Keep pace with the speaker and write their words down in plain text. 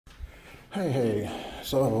Hey,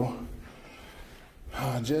 so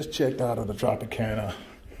I just checked out of the Tropicana.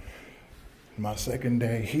 My second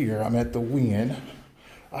day here, I'm at the Wynn.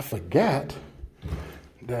 I forgot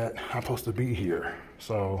that I'm supposed to be here.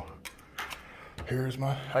 So here's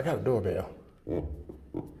I got a doorbell.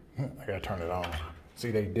 I gotta turn it on.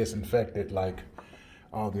 See, they disinfected like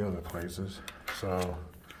all the other places. So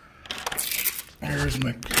here's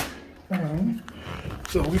my phone.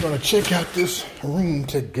 So we're gonna check out this room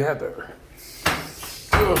together.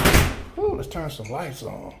 Ooh, let's turn some lights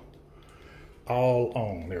on. All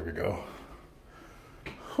on, there we go.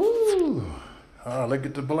 Whew. Look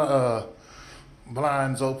at the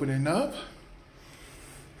blinds opening up.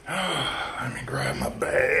 Let me grab my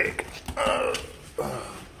bag.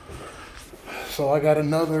 So I got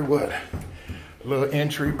another, little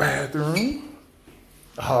entry bathroom.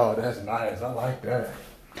 Oh, that's nice. I like that.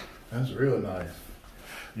 That's real nice.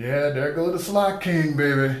 Yeah, there goes the Slot King,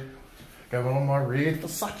 baby. Got one of my red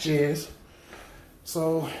Versace's.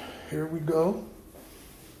 So here we go.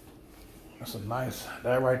 That's a nice,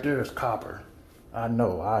 that right there is copper. I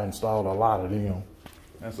know, I installed a lot of them.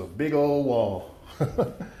 That's a big old wall.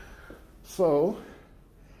 So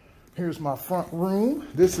here's my front room.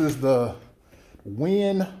 This is the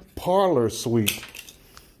Wynn Parlor Suite.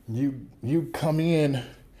 You come in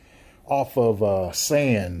off of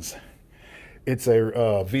Sands. It's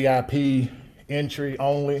a VIP entry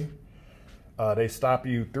only. They stop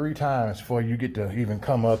you 3 times before you get to even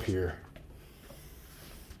come up here.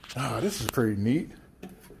 Oh, this is pretty neat.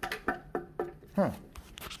 Huh.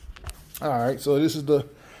 All right, so this is the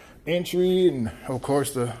entry, and of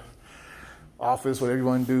course the office, what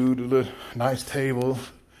everyone do, the little nice table,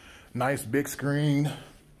 nice big screen.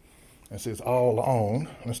 It says all on.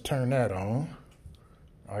 Let's turn that on.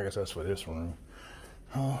 I guess that's for this room.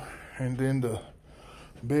 And then the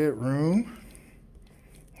bedroom.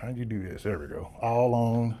 How'd you do this? There we go. All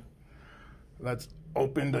on. Let's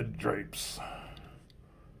open the drapes.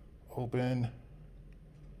 Open.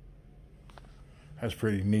 That's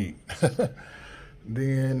pretty neat.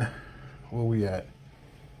 Then, where we at?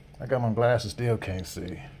 I got my glasses, still can't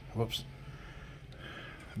see. Whoops.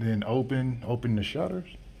 Then open the shutters.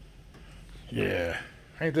 Yeah,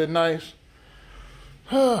 ain't that nice?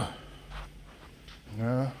 The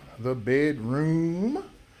bedroom.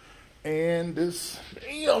 And this,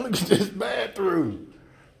 look at this bathroom.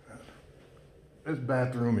 This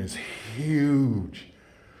bathroom is huge.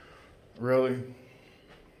 Really?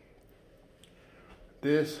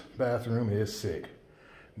 This bathroom is sick.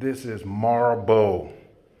 This is marble.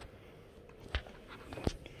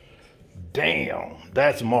 Damn,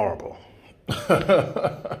 that's marble.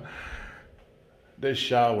 This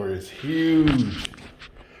shower is huge.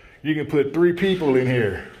 You can put 3 people in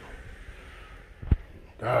here.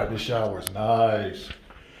 God, this shower is nice.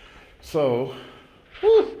 So,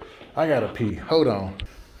 I gotta pee. Hold on.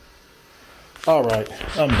 All right,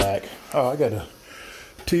 I'm back. Oh, I got a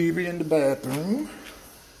TV in the bathroom.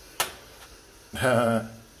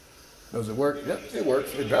 Does it work? Yep, it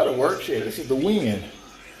works. It gotta work. Shit, this is the Wynn.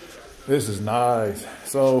 This is nice.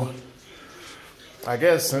 So, I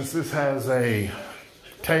guess since this has a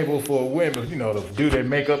table for women, to do their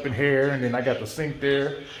makeup and hair, and then I got the sink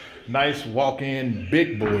there. Nice walk-in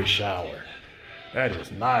big boy shower. That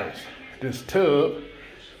is nice. This tub,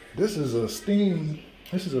 this is a steam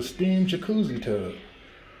jacuzzi tub.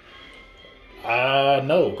 I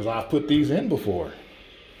know, because I've put these in before.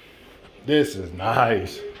 This is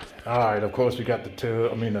nice. All right, of course we got the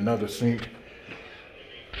tub, another sink.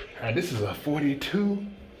 And this is a 42.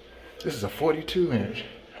 This is a 42 inch.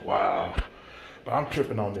 Wow. But I'm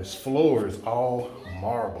tripping on this floor. It's all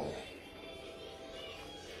marble.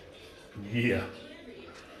 Yeah.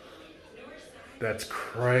 That's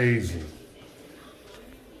crazy.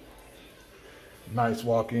 Nice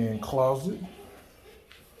walk-in closet.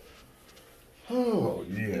 Oh,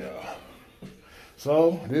 yeah.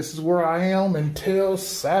 So this is where I am until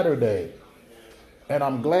Saturday. And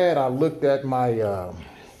I'm glad I looked at my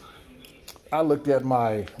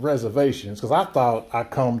reservations, because I thought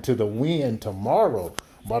I'd come to the Wynn tomorrow,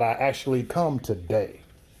 but I actually come today.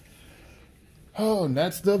 Oh, and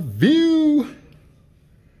that's the view.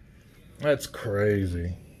 That's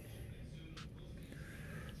crazy.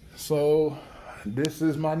 So this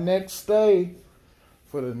is my next stay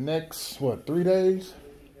for the next, 3 days?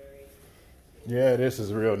 Yeah, this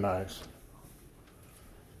is real nice.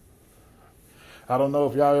 I don't know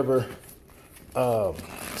if y'all ever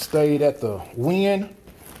stayed at the Wynn,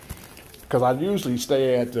 because I usually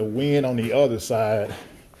stay at the Wynn on the other side,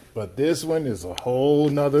 but this one is a whole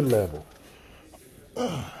nother level.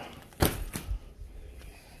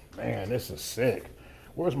 Man, this is sick.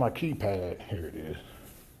 Where's my keypad? Here it is.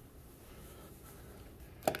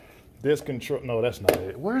 This control, no, that's not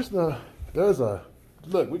it. Where's the,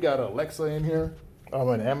 look, we got Alexa in here. I'm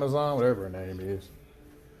in Amazon, whatever her name is.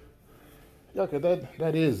 Yeah, okay,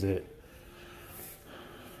 that is it.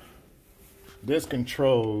 This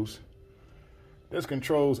controls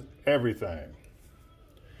everything.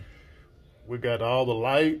 We got all the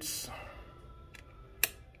lights.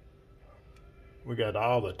 We got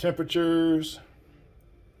all the temperatures.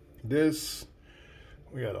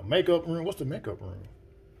 We got a makeup room. What's the makeup room?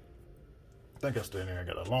 I think that's in there. I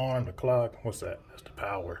got an alarm, the clock. What's that? That's the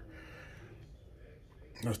power.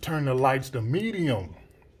 Let's turn the lights to medium.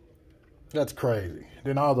 That's crazy.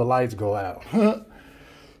 Then all the lights go out.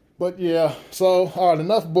 But yeah, so all right,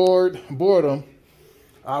 enough boredom.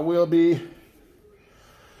 I will be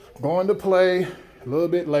going to play a little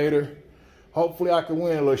bit later. Hopefully I can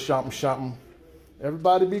win a little something.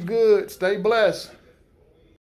 Everybody be good. Stay blessed.